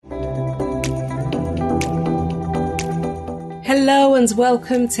Hello and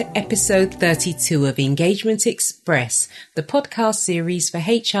welcome to episode 32 of Engagement Express, the podcast series for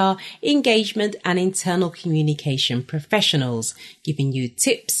HR, engagement and internal communication professionals, giving you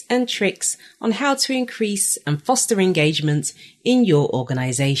tips and tricks on how to increase and foster engagement in your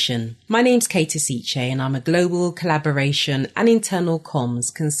organization. My name's Kate Asiche and I'm a global collaboration and internal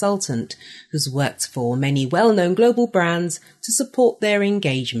comms consultant who's worked for many well-known global brands to support their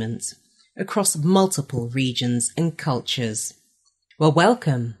engagement across multiple regions and cultures. Well,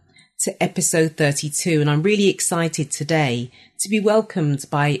 welcome to episode 32, and I'm really excited today to be welcomed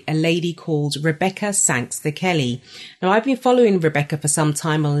by a lady called Rebecca Sangster-Kelly. Now, I've been following Rebecca for some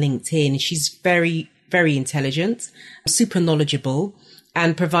time on LinkedIn. She's very, very intelligent, super knowledgeable,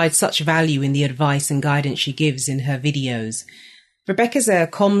 and provides such value in the advice and guidance she gives in her videos. Rebecca's a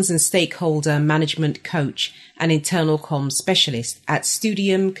comms and stakeholder management coach and internal comms specialist at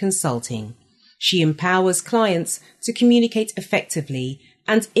Studium Consulting. She empowers clients to communicate effectively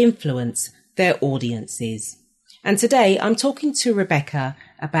and influence their audiences. And today I'm talking to Rebecca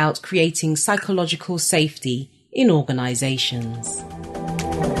about creating psychological safety in organizations.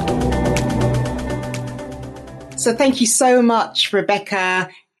 So thank you so much, Rebecca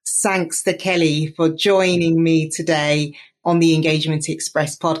Sangster-Kelly, for joining me today on the Engagement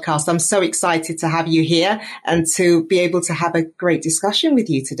Express podcast. I'm so excited to have you here and to be able to have a great discussion with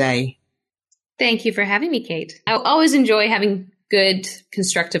you today. Thank you for having me, Kate. I always enjoy having good,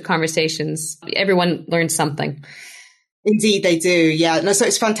 constructive conversations. Everyone learns something. Indeed, they do. Yeah. No, so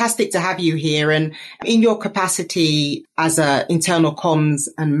it's fantastic to have you here. And in your capacity as an internal comms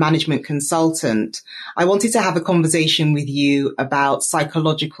and management consultant, I wanted to have a conversation with you about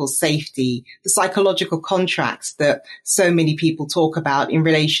psychological safety, the psychological contracts that so many people talk about in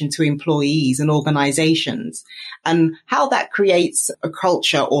relation to employees and organizations, and how that creates a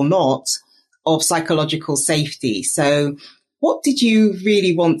culture or not of psychological safety. So what did you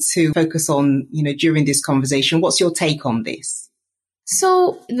really want to focus on, during this conversation? What's your take on this?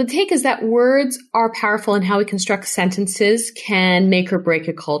 So the take is that words are powerful, and how we construct sentences can make or break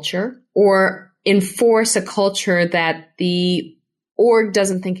a culture or enforce a culture that the org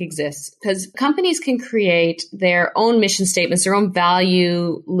doesn't think exists. Because companies can create their own mission statements, their own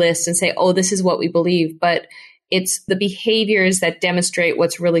value lists, and say, oh, this is what we believe. But it's the behaviors that demonstrate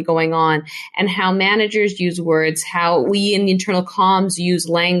what's really going on, and how managers use words, how we in the internal comms use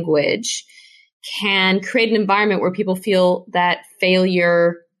language can create an environment where people feel that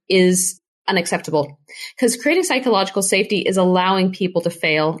failure is unacceptable. Because creating psychological safety is allowing people to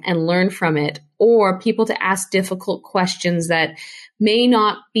fail and learn from it, or people to ask difficult questions that may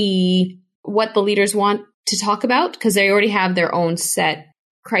not be what the leaders want to talk about because they already have their own set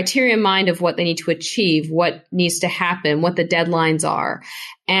criteria in mind of what they need to achieve, what needs to happen, what the deadlines are.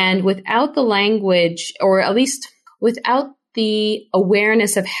 And without the language, or at least without the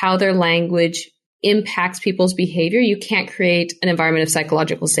awareness of how their language impacts people's behavior, you can't create an environment of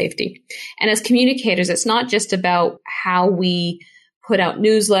psychological safety. And as communicators, it's not just about how we put out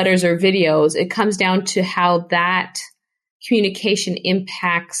newsletters or videos. It comes down to how that communication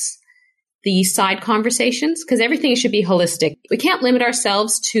impacts the side conversations, because everything should be holistic. We can't limit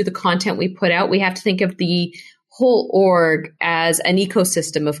ourselves to the content we put out. We have to think of the whole org as an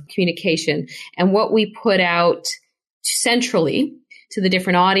ecosystem of communication, and what we put out centrally to the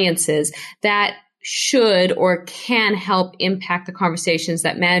different audiences that should or can help impact the conversations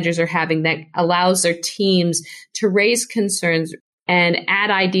that managers are having, that allows their teams to raise concerns and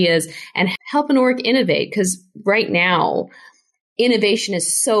add ideas and help an org innovate. Because right now, innovation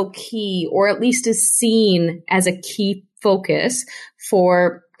is so key, or at least is seen as a key focus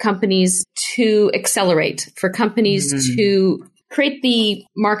for companies to accelerate, for companies to create the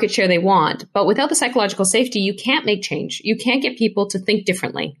market share they want. But without the psychological safety, you can't make change. You can't get people to think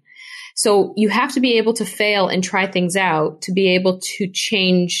differently. So you have to be able to fail and try things out to be able to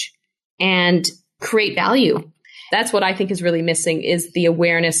change and create value. That's what I think is really missing, is the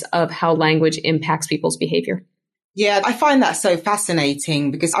awareness of how language impacts people's behavior. Yeah, I find that so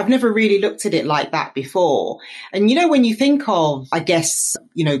fascinating because I've never really looked at it like that before. And, when you think of, I guess,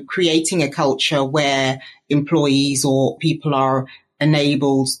 creating a culture where employees or people are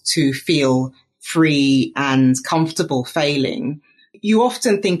enabled to feel free and comfortable failing, you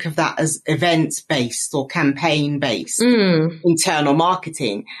often think of that as event-based or campaign-based internal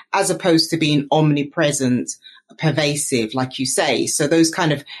marketing, as opposed to being omnipresent, pervasive, like you say. So those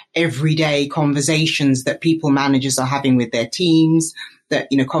kind of everyday conversations that people managers are having with their teams, that,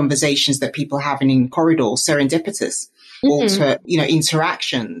 conversations that people are having in corridors, serendipitous,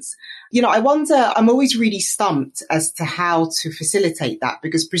 interactions. I wonder, I'm always really stumped as to how to facilitate that,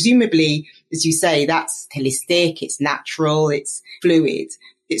 because presumably, as you say, that's holistic, it's natural, it's fluid,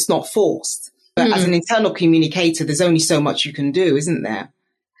 it's not forced. But as an internal communicator, there's only so much you can do, isn't there?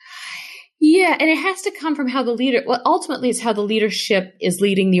 Yeah, and it has to come from how the leader, well, ultimately it's how the leadership is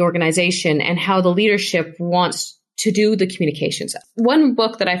leading the organization and how the leadership wants to do the communications. One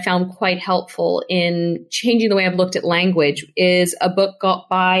book that I found quite helpful in changing the way I've looked at language is a book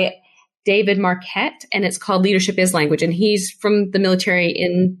by David Marquette, and it's called Leadership is Language. And he's from the military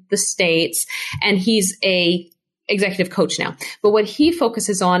in the States, and he's a executive coach now. But what he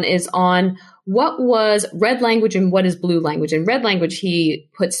focuses on is on what was red language and what is blue language. And red language, he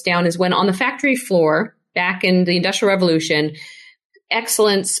puts down, is when on the factory floor, back in the Industrial Revolution,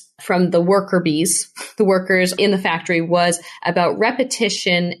 excellence from the worker bees, the workers in the factory, was about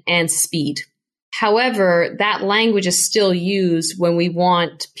repetition and speed. However, that language is still used when we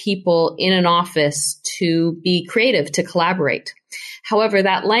want people in an office to be creative, to collaborate. However,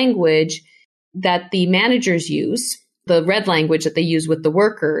 that language that the managers use, the red language that they use with the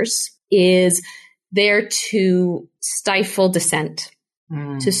workers, is there to stifle dissent,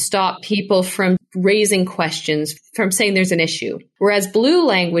 to stop people from raising questions, from saying there's an issue. Whereas blue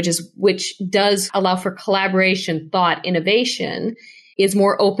language, which does allow for collaboration, thought, innovation, is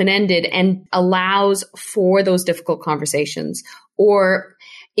more open-ended and allows for those difficult conversations. Or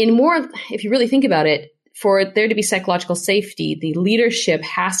if you really think about it, for there to be psychological safety, the leadership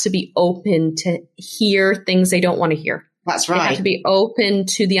has to be open to hear things they don't want to hear. That's right. They have to be open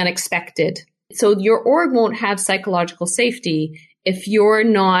to the unexpected. So your org won't have psychological safety if you're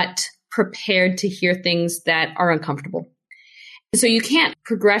not prepared to hear things that are uncomfortable. So you can't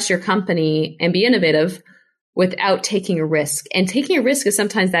progress your company and be innovative without taking a risk. And taking a risk is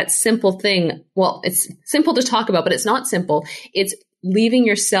sometimes that simple thing. Well, it's simple to talk about, but it's not simple. It's leaving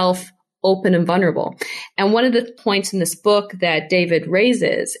yourself open and vulnerable. And one of the points in this book that David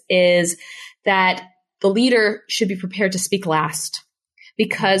raises is that the leader should be prepared to speak last.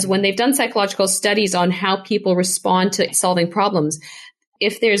 Because when they've done psychological studies on how people respond to solving problems,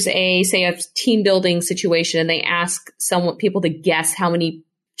 if there's a team building situation and they ask people to guess how many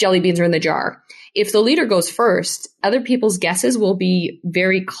jelly beans are in the jar, if the leader goes first, other people's guesses will be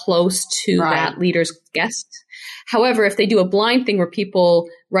very close to that leader's guess. However, if they do a blind thing where people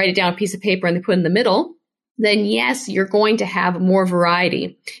write it down on a piece of paper and they put it in the middle, then yes, you're going to have more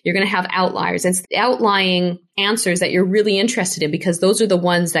variety. You're going to have outliers. And it's the outlying answers that you're really interested in, because those are the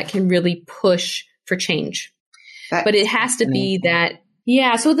ones that can really push for change. But it has to be that,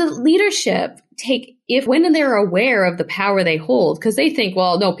 so the leadership when they're aware of the power they hold, because they think,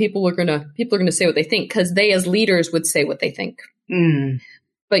 well, no, people are going to say what they think, because they as leaders would say what they think.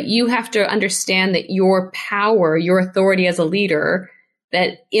 But you have to understand that your power, your authority as a leader,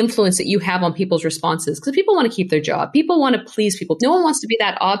 that influence that you have on people's responses, because people want to keep their job. People want to please people. No one wants to be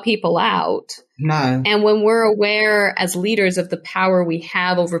that odd people out. No. And when we're aware as leaders of the power we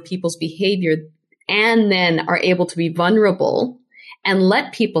have over people's behavior, and then are able to be vulnerable and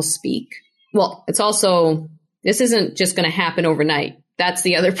let people speak, well, it's also, this isn't just going to happen overnight. That's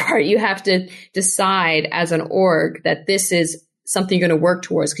the other part. You have to decide as an org that this is something you're going to work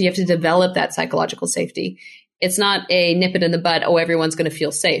towards, because you have to develop that psychological safety. It's not a nip it in the bud, everyone's going to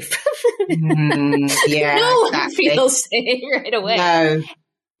feel safe. No one feels safe right away. No.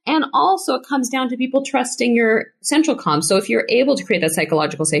 And also it comes down to people trusting your central comm. So if you're able to create that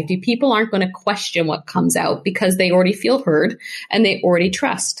psychological safety, people aren't going to question what comes out because they already feel heard and they already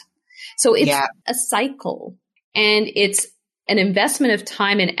trust. So it's a cycle, and it's an investment of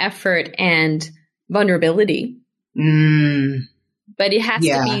time and effort and vulnerability. But it has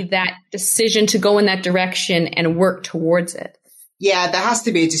to be that decision to go in that direction and work towards it. Yeah, there has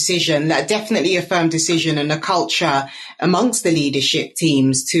to be a decision, definitely a firm decision, and a culture amongst the leadership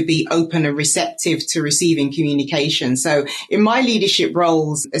teams to be open and receptive to receiving communication. So in my leadership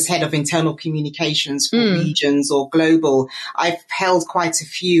roles as head of internal communications for regions or global, I've held quite a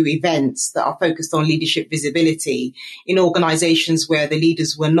few events that are focused on leadership visibility in organizations where the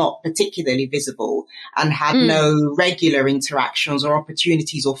leaders were not particularly visible and had no regular interactions or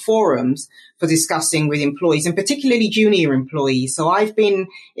opportunities or forums for discussing with employees, and particularly junior employees. So I've been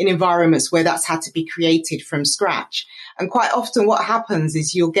in environments where that's had to be created from scratch. And quite often what happens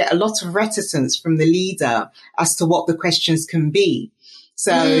is you'll get a lot of reticence from the leader as to what the questions can be.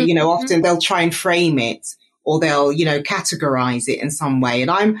 So, often they'll try and frame it, or they'll, categorize it in some way.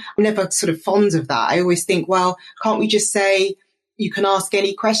 And I'm never sort of fond of that. I always think, well, can't we just say, you can ask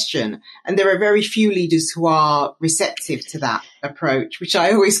any question. And there are very few leaders who are receptive to that approach, which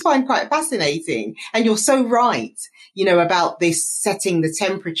I always find quite fascinating. And you're so right, about this setting the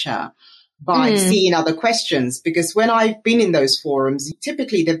temperature by seeing other questions, because when I've been in those forums,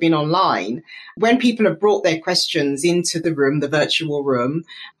 typically they've been online. When people have brought their questions into the room, the virtual room,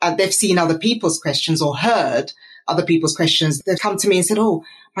 they've seen other people's questions or heard other people's questions. They've come to me and said, "Oh,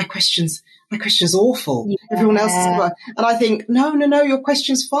 my question's awful. Yeah. Everyone else is," and I think, no, your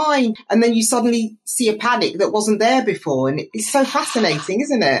question's fine. And then you suddenly see a panic that wasn't there before. And it's so fascinating,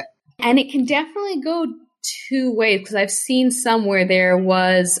 isn't it? And it can definitely go two ways, because I've seen some where there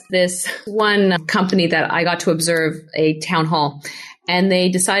was this one company that I got to observe a town hall, and they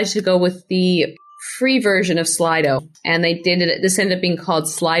decided to go with the free version of Slido. And they did it. This ended up being called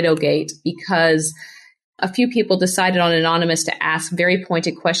Slido Gate because a few people decided on Anonymous to ask very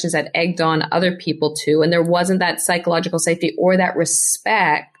pointed questions that egged on other people too. And there wasn't that psychological safety or that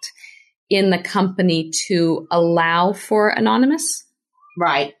respect in the company to allow for Anonymous.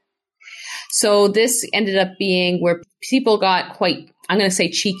 Right. So this ended up being where people got quite, I'm going to say,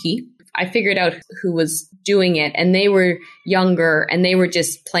 cheeky. I figured out who was doing it, and they were younger and they were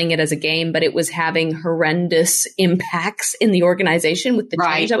just playing it as a game, but it was having horrendous impacts in the organization with the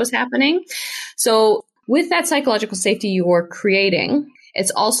change that was happening. So with that psychological safety you're creating,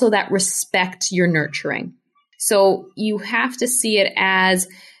 it's also that respect you're nurturing. So you have to see it as,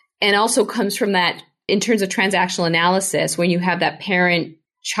 and also comes from that in terms of transactional analysis, when you have that parent,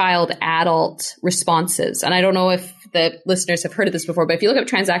 child, adult responses. And I don't know if the listeners have heard of this before, but if you look at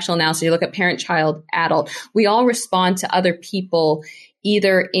transactional analysis, you look at parent, child, adult, we all respond to other people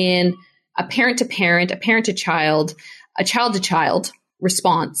either in a parent to parent, a parent to child, a child to child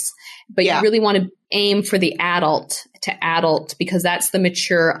response. But you really want to aim for the adult to adult, because that's the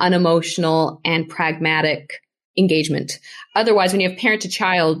mature, unemotional, and pragmatic engagement. Otherwise, when you have parent to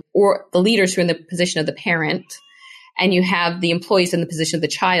child, or the leaders who are in the position of the parent, and you have the employees in the position of the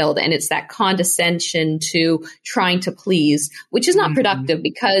child, and it's that condescension to trying to please, which is not productive,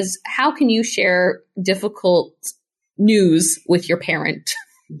 because how can you share difficult news with your parent?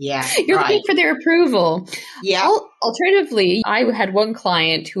 Yeah, you're looking for their approval. Yeah. Alternatively, I had one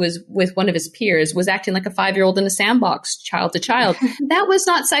client who was with one of his peers was acting like a 5-year-old in a sandbox, child to child. That was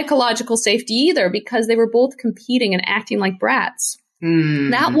not psychological safety either, because they were both competing and acting like brats.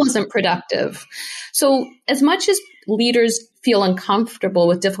 That wasn't productive. So as much as leaders feel uncomfortable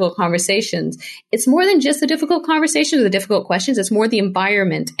with difficult conversations, it's more than just the difficult conversations or the difficult questions. It's more the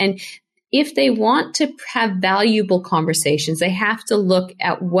environment. And if they want to have valuable conversations, they have to look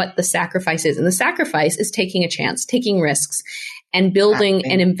at what the sacrifice is. And the sacrifice is taking a chance, taking risks, and building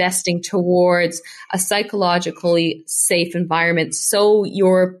and investing towards a psychologically safe environment so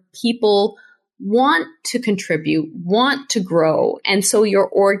your people want to contribute, want to grow, and so your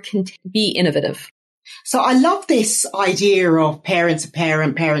org can be innovative. So I love this idea of parent to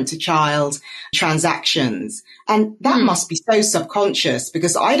parent, parent to child transactions. And that must be so subconscious,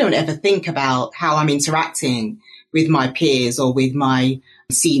 because I don't ever think about how I'm interacting with my peers or with my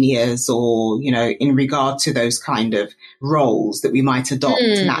seniors, or, in regard to those kind of roles that we might adopt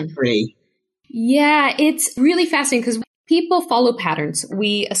naturally. Yeah, it's really fascinating because people follow patterns.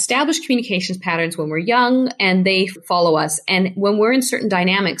 We establish communications patterns when we're young, and they follow us. And when we're in certain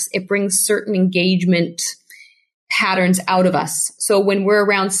dynamics, it brings certain engagement patterns out of us. So when we're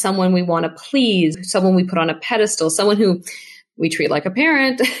around someone we want to please, someone we put on a pedestal, someone who we treat like a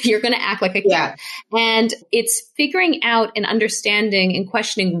parent, you're going to act like a kid. Yeah. And it's figuring out and understanding and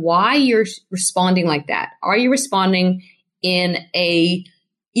questioning why you're responding like that. Are you responding in a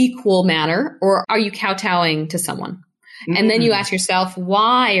equal manner, or are you kowtowing to someone? And then you ask yourself,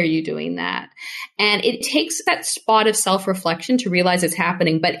 why are you doing that? And it takes that spot of self-reflection to realize it's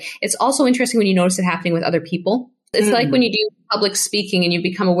happening. But it's also interesting when you notice it happening with other people. It's like when you do public speaking and you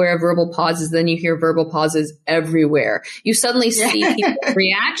become aware of verbal pauses, then you hear verbal pauses everywhere. You suddenly see people's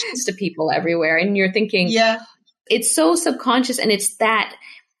reactions to people everywhere. And you're thinking, it's so subconscious. And it's that,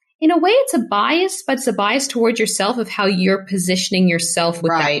 in a way, it's a bias, but it's a bias towards yourself of how you're positioning yourself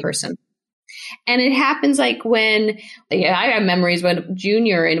with that person. And it happens like when, I have memories when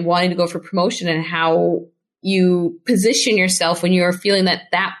junior and wanting to go for promotion, and how you position yourself when you're feeling that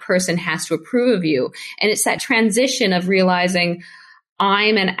that person has to approve of you. And it's that transition of realizing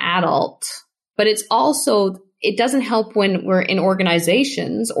I'm an adult, but it's also, it doesn't help when we're in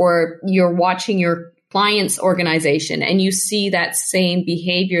organizations or you're watching your client's organization and you see that same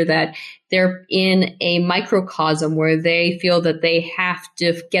behavior, that they're in a microcosm where they feel that they have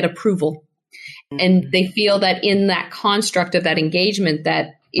to get approval. And they feel that in that construct of that engagement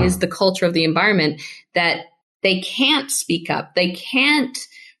that is the culture of the environment, that they can't speak up. They can't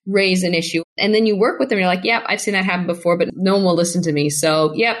raise an issue. And then you work with them. And you're like, yep, I've seen that happen before, but no one will listen to me.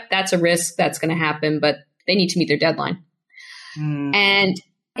 So yep, that's a risk that's going to happen, but they need to meet their deadline. And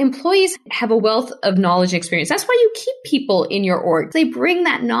employees have a wealth of knowledge and experience. That's why you keep people in your org. They bring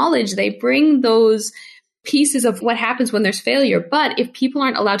that knowledge. They bring those pieces of what happens when there's failure. But if people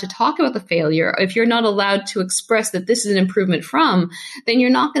aren't allowed to talk about the failure, if you're not allowed to express that this is an improvement from, then you're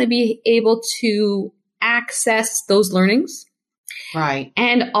not going to be able to access those learnings. Right.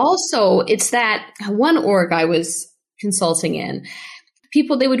 And also it's that one org I was consulting in,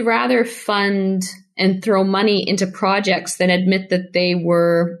 people, they would rather fund and throw money into projects than admit that they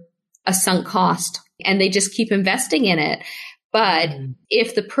were a sunk cost, and they just keep investing in it. But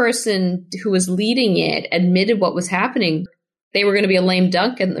if the person who was leading it admitted what was happening, they were going to be a lame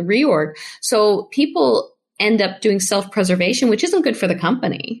duck in the reorg. So people end up doing self-preservation, which isn't good for the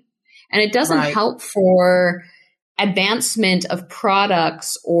company. And it doesn't help for advancement of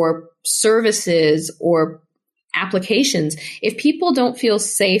products or services or applications. If people don't feel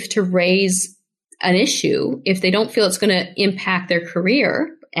safe to raise an issue, if they don't feel it's going to impact their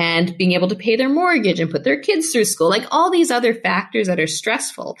career and being able to pay their mortgage and put their kids through school, like all these other factors that are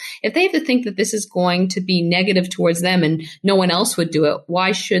stressful, if they have to think that this is going to be negative towards them and no one else would do it,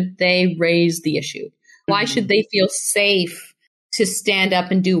 why should they raise the issue? Why should they feel safe to stand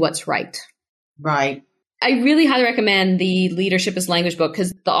up and do what's right? Right. I really highly recommend the Leadership as Language book,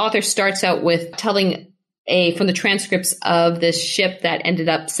 because the author starts out with telling from the transcripts of this ship that ended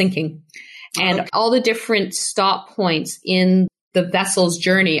up sinking and all the different stop points in the vessel's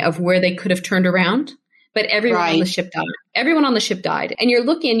journey of where they could have turned around, but everyone on the ship died. Everyone on the ship died. And you're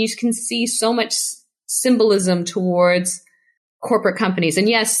looking and you can see so much symbolism towards corporate companies. And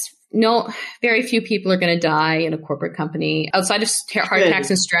yes, very few people are going to die in a corporate company outside of heart attacks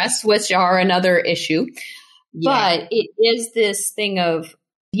and stress, which are another issue. Yeah. But it is this thing of,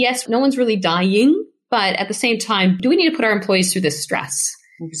 yes, no one's really dying, but at the same time, do we need to put our employees through this stress?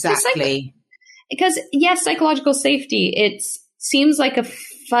 Exactly. Because yes, psychological safety, it seems like a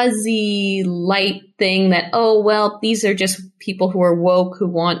fuzzy, light thing that, oh, well, these are just people who are woke, who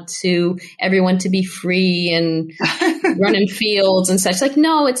want everyone to be free and run in fields and such. Like,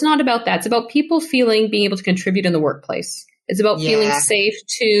 no, it's not about that. It's about people being able to contribute in the workplace. It's about feeling safe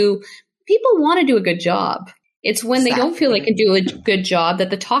people want to do a good job. It's when they don't feel they can do a good job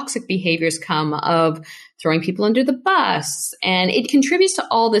that the toxic behaviors come of throwing people under the bus. And it contributes to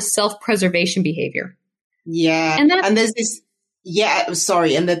all this self-preservation behavior. Yeah. And there's this,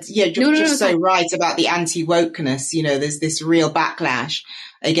 sorry. And you're so right about the anti-wokeness. There's this real backlash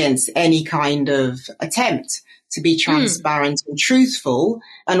against any kind of attempt to be transparent and truthful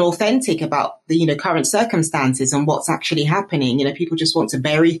and authentic about the, current circumstances and what's actually happening. People just want to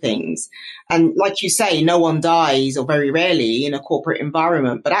bury things. And like you say, no one dies, or very rarely, in a corporate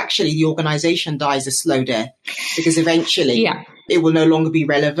environment, but actually the organization dies a slow death, because eventually it will no longer be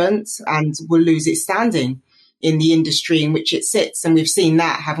relevant and will lose its standing in the industry in which it sits. And we've seen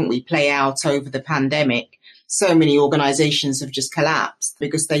that, haven't we, play out over the pandemic. So many organizations have just collapsed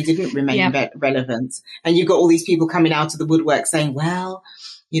because they didn't remain relevant. And you've got all these people coming out of the woodwork saying, well,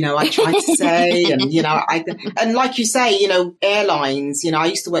 I tried to say, and, and like you say, airlines, I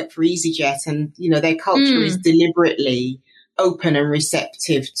used to work for EasyJet, and, their culture is deliberately open and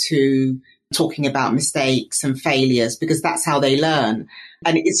receptive to talking about mistakes and failures, because that's how they learn.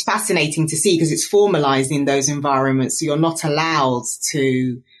 And it's fascinating to see, because it's formalized in those environments. So you're not allowed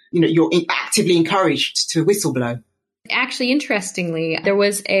to, you're actively encouraged to whistleblow. Actually, interestingly, there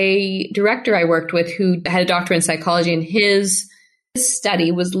was a director I worked with who had a doctorate in psychology, and his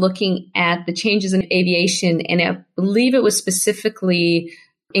study was looking at the changes in aviation. And I believe it was specifically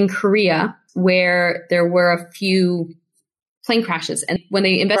in Korea, where there were a few plane crashes. And when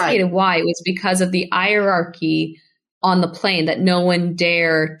they investigated why, it was because of the hierarchy on the plane, that no one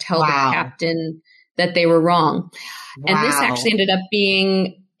dare tell the captain that they were wrong. And this actually ended up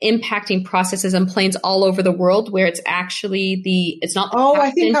impacting processes on planes all over the world, where it's actually it's not the captain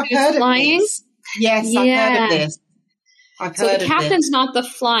I think I've heard flying. Of this. Yes, I've heard of this. So the captain's not the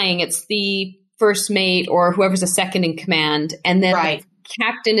flying, it's the first mate or whoever's the second in command. And then the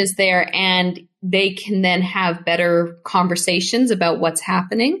captain is there, and they can then have better conversations about what's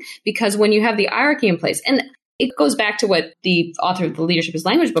happening, because when you have the hierarchy in place, and it goes back to what the author of the Leadership as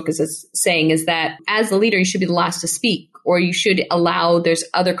Language book is saying, is that as the leader, you should be the last to speak, or you should allow there's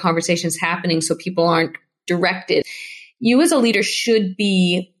other conversations happening so people aren't directed. You as a leader should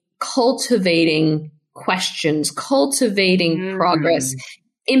be cultivating questions, cultivating progress,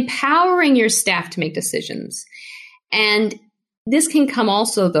 empowering your staff to make decisions. And this can come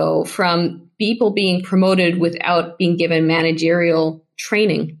also, though, from people being promoted without being given managerial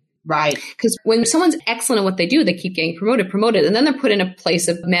training. Right. Because when someone's excellent at what they do, they keep getting promoted, and then they're put in a place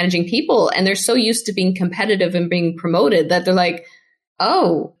of managing people, and they're so used to being competitive and being promoted that they're like,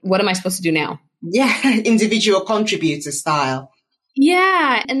 oh, what am I supposed to do now? Yeah, individual contributor style.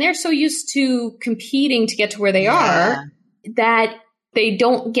 Yeah, and they're so used to competing to get to where they are that they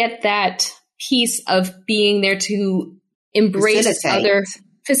don't get that piece of being there to embrace other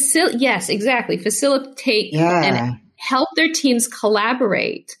yes, exactly. Facilitate and help their teams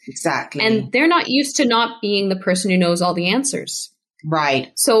collaborate. Exactly. And they're not used to not being the person who knows all the answers.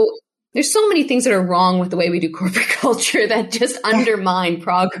 Right. So there's so many things that are wrong with the way we do corporate culture that just undermine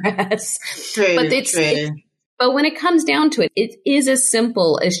progress. True, but but when it comes down to it, it is as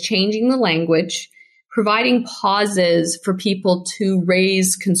simple as changing the language, providing pauses for people to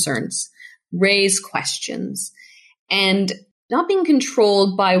raise concerns, raise questions, and not being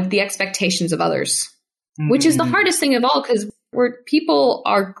controlled by the expectations of others, which is the hardest thing of all, because people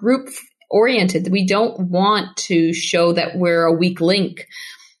are group oriented. We don't want to show that we're a weak link.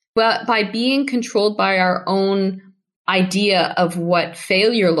 But by being controlled by our own idea of what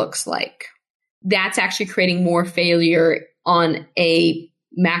failure looks like, that's actually creating more failure on a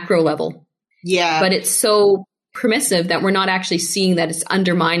macro level. Yeah. But it's so permissive that we're not actually seeing that it's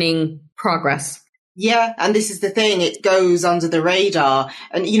undermining progress. Yeah. And this is the thing. It goes under the radar.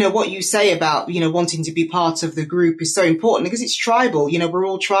 And, what you say about, wanting to be part of the group is so important because it's tribal. We're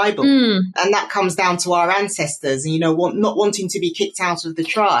all tribal. And that comes down to our ancestors and, not wanting to be kicked out of the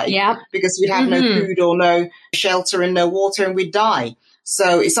tribe because we'd have no food or no shelter and no water and we'd die.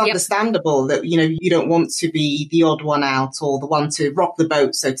 So it's understandable that, you don't want to be the odd one out or the one to rock the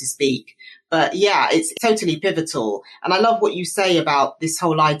boat, so to speak. But yeah, it's totally pivotal. And I love what you say about this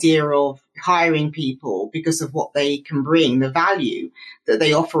whole idea of hiring people because of what they can bring, the value that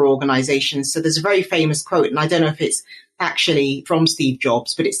they offer organizations. So there's a very famous quote, and I don't know if it's actually from Steve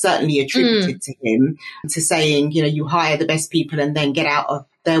Jobs, but it's certainly attributed to him, to saying, you hire the best people and then get out of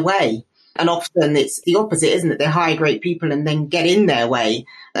their way. And often it's the opposite, isn't it? They hire great people and then get in their way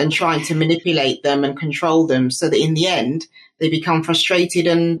and trying to manipulate them and control them so that in the end, they become frustrated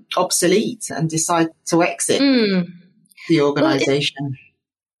and obsolete and decide to exit the organization.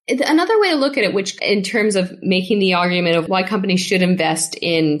 Another way to look at it, which in terms of making the argument of why companies should invest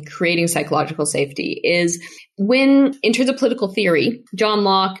in creating psychological safety, is when, in terms of political theory, John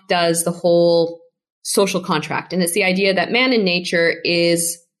Locke does the whole social contract. And it's the idea that man in nature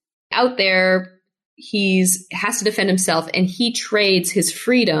is out there, has to defend himself, and he trades his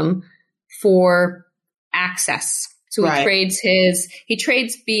freedom for access. So he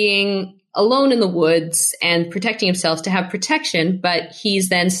trades being alone in the woods and protecting himself to have protection, but he's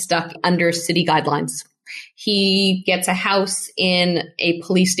then stuck under city guidelines. He gets a house in a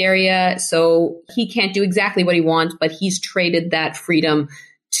policed area, so he can't do exactly what he wants, but he's traded that freedom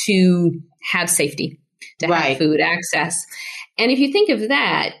to have safety, to have food, access. And if you think of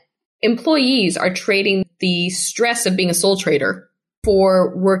that, employees are trading the stress of being a sole trader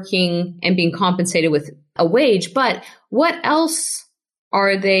for working and being compensated with a wage. But what else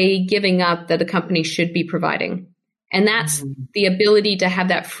are they giving up that the company should be providing? And that's the ability to have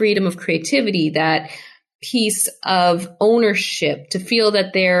that freedom of creativity, that piece of ownership, to feel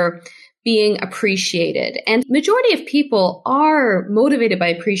that they're being appreciated. And majority of people are motivated by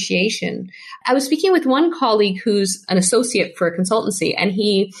appreciation. I was speaking with one colleague who's an associate for a consultancy, and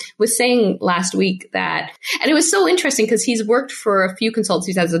he was saying last week that, and it was so interesting because he's worked for a few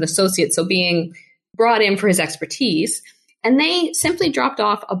consultancies as an associate, so being brought in for his expertise, and they simply dropped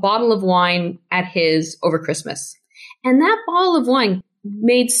off a bottle of wine at his over Christmas. And that bottle of wine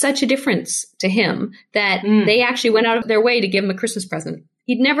made such a difference to him that they actually went out of their way to give him a Christmas present.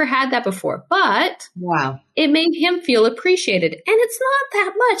 He'd never had that before, but it made him feel appreciated. And it's not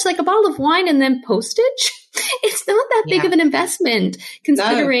that much, like a bottle of wine and then postage. It's not that big of an investment,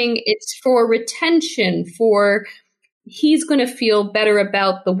 considering it's for retention, he's going to feel better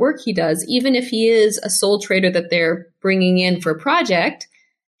about the work he does. Even if he is a sole trader that they're bringing in for a project,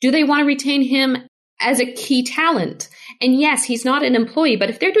 do they want to retain him as a key talent? And yes, he's not an employee, but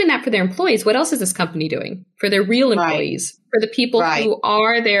if they're doing that for their employees, what else is this company doing for their real employees, for the people who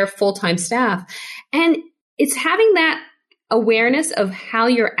are their full-time staff? And it's having that awareness of how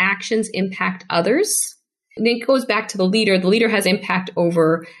your actions impact others. And then it goes back to the leader. The leader has impact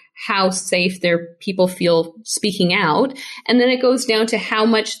over how safe their people feel speaking out. And then it goes down to how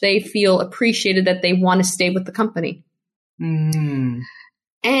much they feel appreciated, that they want to stay with the company. And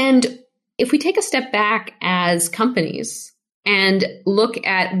if we take a step back as companies and look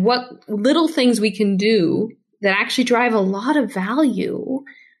at what little things we can do that actually drive a lot of value,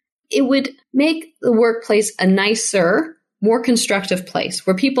 it would make the workplace a nicer, more constructive place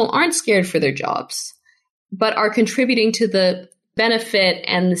where people aren't scared for their jobs, but are contributing to the benefit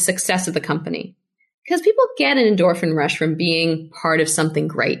and the success of the company. Because people get an endorphin rush from being part of something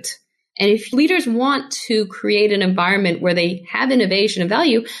great. And if leaders want to create an environment where they have innovation and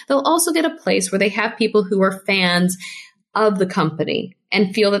value, they'll also get a place where they have people who are fans of the company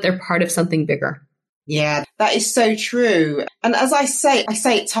and feel that they're part of something bigger. Yeah, that is so true. And as I say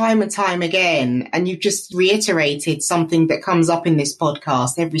it time and time again, and you've just reiterated something that comes up in this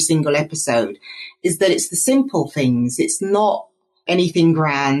podcast every single episode, is that it's the simple things. It's not anything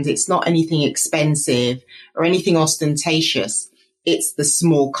grand. It's not anything expensive or anything ostentatious. It's the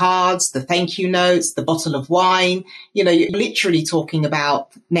small cards, the thank you notes, the bottle of wine. You know, you're literally talking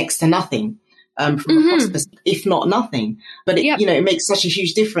about next to nothing. From a cost perspective, if not nothing. But it, you know, it makes such a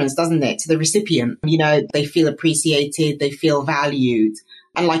huge difference, doesn't it, to the recipient? You know, they feel appreciated, they feel valued.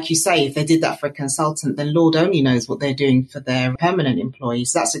 And like you say, if they did that for a consultant, then Lord only knows what they're doing for their permanent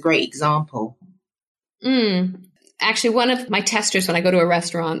employees. That's a great example. Actually, one of my testers when I go to a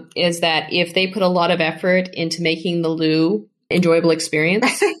restaurant is that if they put a lot of effort into making the loo enjoyable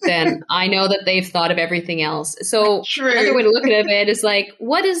experience, then I know that they've thought of everything else. So another way to look at it is like,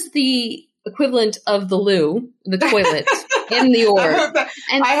 what is the equivalent of the loo, the toilet, in the org?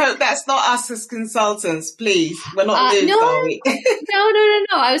 I hope that's not us as consultants, please. We're not loos, are we?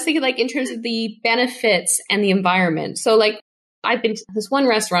 No. I was thinking like in terms of the benefits and the environment. So like I've been to this one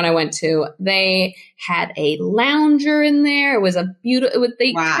restaurant I went to, they had a lounger in there. It was a beautiful,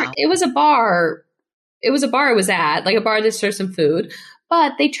 it was a bar. It was a bar I was at, like a bar that served some food,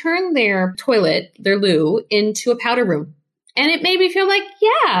 but they turned their toilet, their loo, into a powder room. And it made me feel like,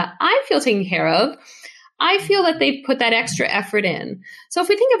 yeah, I feel taken care of. I feel that they've put that extra effort in. So if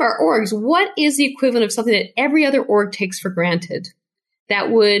we think of our orgs, what is the equivalent of something that every other org takes for granted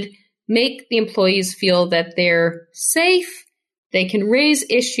that would make the employees feel that they're safe, they can raise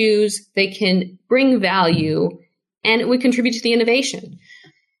issues, they can bring value, and it would contribute to the innovation?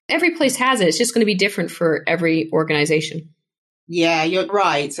 Every place has it. It's just going to be different for every organization. Yeah, you're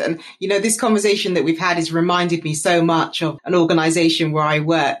right. And, you know, this conversation that we've had has reminded me so much of an organization where I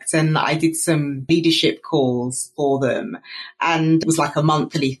worked, and I did some leadership calls for them. And it was like a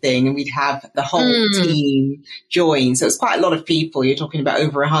monthly thing, and we'd have the whole team join. So it's quite a lot of people. You're talking about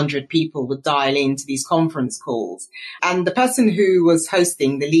over 100 people would dial into these conference calls. And the person who was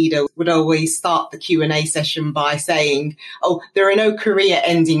hosting, the leader, would always start the Q&A session by saying, "Oh, there are no career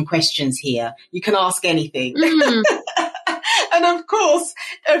ending questions here. You can ask anything." And of course,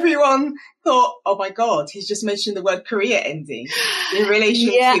 everyone thought, oh my God, he's just mentioned the word career ending in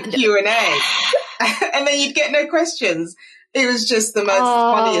relation to Q&A. And then you'd get no questions. It was just the most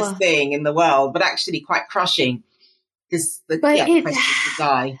funniest thing in the world, but actually quite crushing because the questions would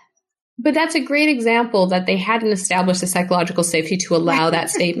die. But that's a great example that they hadn't established a psychological safety to allow that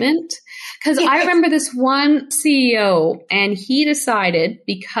statement. Because I remember this one CEO, and he decided,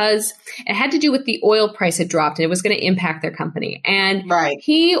 because it had to do with the oil price had dropped and it was going to impact their company. And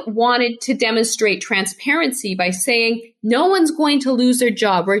he wanted to demonstrate transparency by saying, no one's going to lose their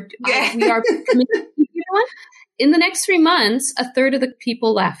job. We are committed. In the next 3 months, a third of the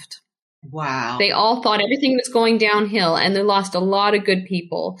people left. Wow. They all thought everything was going downhill, and they lost a lot of good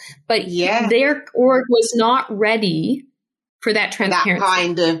people. But their org was not ready for that transparency. That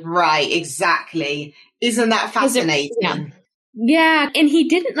kind of, exactly. Isn't that fascinating? Yeah. And he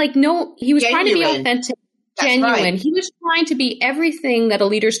didn't he was trying to be authentic, genuine. Right. He was trying to be everything that a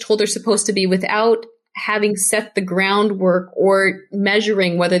leader's told they're supposed to be without having set the groundwork or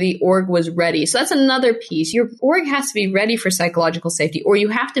measuring whether the org was ready. So that's another piece. Your org has to be ready for psychological safety, or you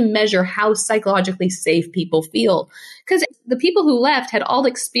have to measure how psychologically safe people feel. Because the people who left had all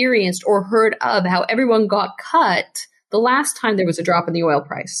experienced or heard of how everyone got cut the last time there was a drop in the oil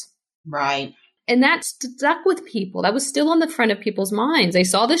price. Right. And that stuck with people. That was still on the front of people's minds. They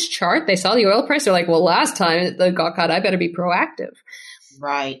saw this chart. They saw the oil price. They're like, well, last time they got cut, I better be proactive.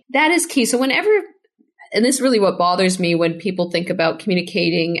 Right. That is key. So whenever, and this is really what bothers me when people think about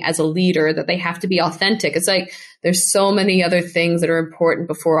communicating as a leader, that they have to be authentic. It's like there's so many other things that are important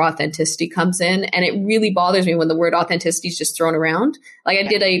before authenticity comes in. And it really bothers me when the word authenticity is just thrown around. Like I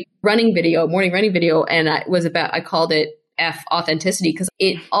did a morning running video, and I called it F authenticity, because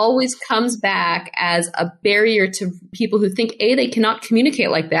it always comes back as a barrier to people who think, A, they cannot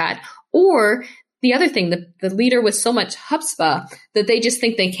communicate like that, or the other thing, the leader with so much chutzpah that they just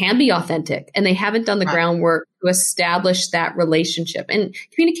think they can be authentic, and they haven't done the groundwork to establish that relationship. And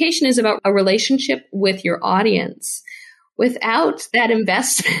communication is about a relationship with your audience. Without that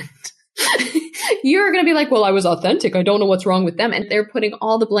investment, you're going to be like, well, I was authentic. I don't know what's wrong with them. And they're putting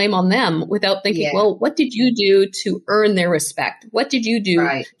all the blame on them without thinking, well, what did you do to earn their respect? What did you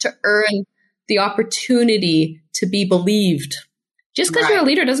do to earn the opportunity to be believed? Just because you're a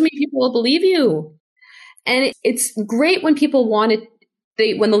leader doesn't mean people will believe you. And it's great when people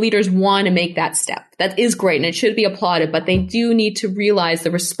when the leaders want to make that step. That is great and it should be applauded, but they do need to realize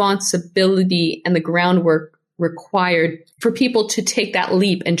the responsibility and the groundwork required for people to take that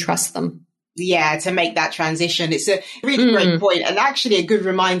leap and trust them. Yeah, to make that transition. It's a really great point, and actually a good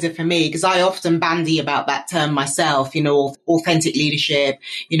reminder for me, because I often bandy about that term myself, authentic leadership,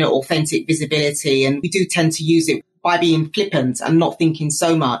 authentic visibility. And we do tend to use it by being flippant and not thinking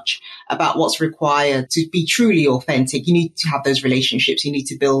so much about what's required to be truly authentic. You need to have those relationships. You need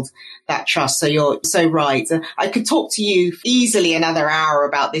to build that trust. So you're so right. I could talk to you easily another hour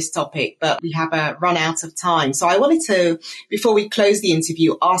about this topic, but we have run out of time. So I wanted to, before we close the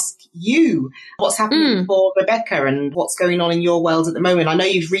interview, ask you what's happening for Rebecca and what's going on in your world at the moment. I know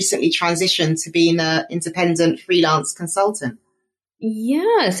you've recently transitioned to being an independent freelance consultant.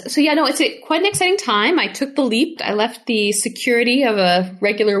 Yes. So it's quite an exciting time. I took the leap. I left the security of a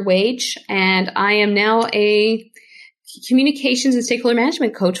regular wage, and I am now a communications and stakeholder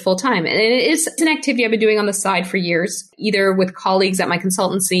management coach full time. And it's an activity I've been doing on the side for years, either with colleagues at my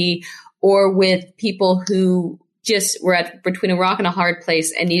consultancy or with people who just were between a rock and a hard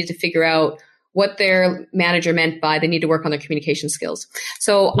place and needed to figure out what their manager meant by they need to work on their communication skills.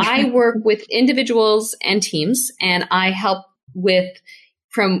 So I work with individuals and teams, and I help with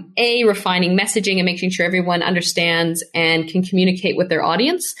from refining messaging and making sure everyone understands and can communicate with their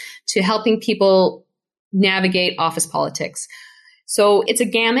audience to helping people navigate office politics. So it's a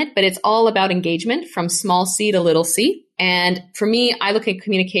gamut, but it's all about engagement from small c to little c. And for me, I look at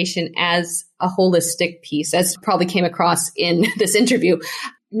communication as a holistic piece, as probably came across in this interview.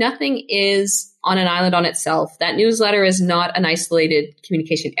 Nothing is on an island on itself. That newsletter is not an isolated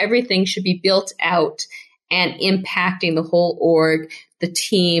communication. Everything should be built out and impacting the whole org, the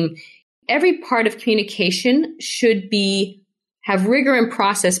team. Every part of communication should have rigor and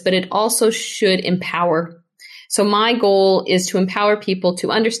process, but it also should empower. So my goal is to empower people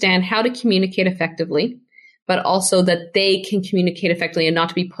to understand how to communicate effectively, but also that they can communicate effectively and not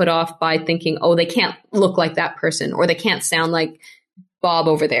to be put off by thinking, oh, they can't look like that person, or they can't sound like Bob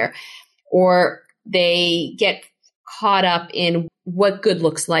over there, or they get caught up in what good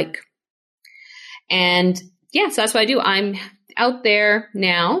looks like. And so that's what I do. I'm out there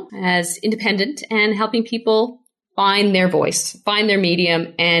now as independent and helping people find their voice, find their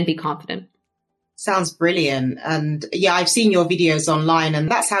medium, and be confident. Sounds brilliant. And I've seen your videos online,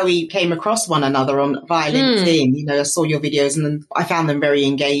 and that's how we came across one another via LinkedIn. I saw your videos and I found them very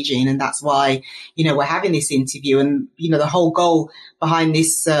engaging, and that's why, we're having this interview. And, the whole goal behind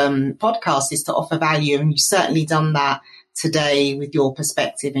this podcast is to offer value, and you've certainly done that today with your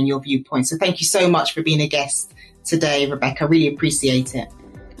perspective and your viewpoint. So thank you so much for being a guest today, Rebecca. Really appreciate it.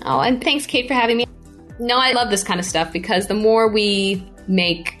 Oh, and thanks, Kate, for having me. No, I love this kind of stuff because the more we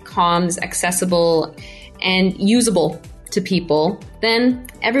make comms accessible and usable to people, then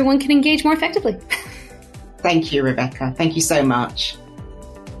everyone can engage more effectively. Thank you, Rebecca. Thank you so much.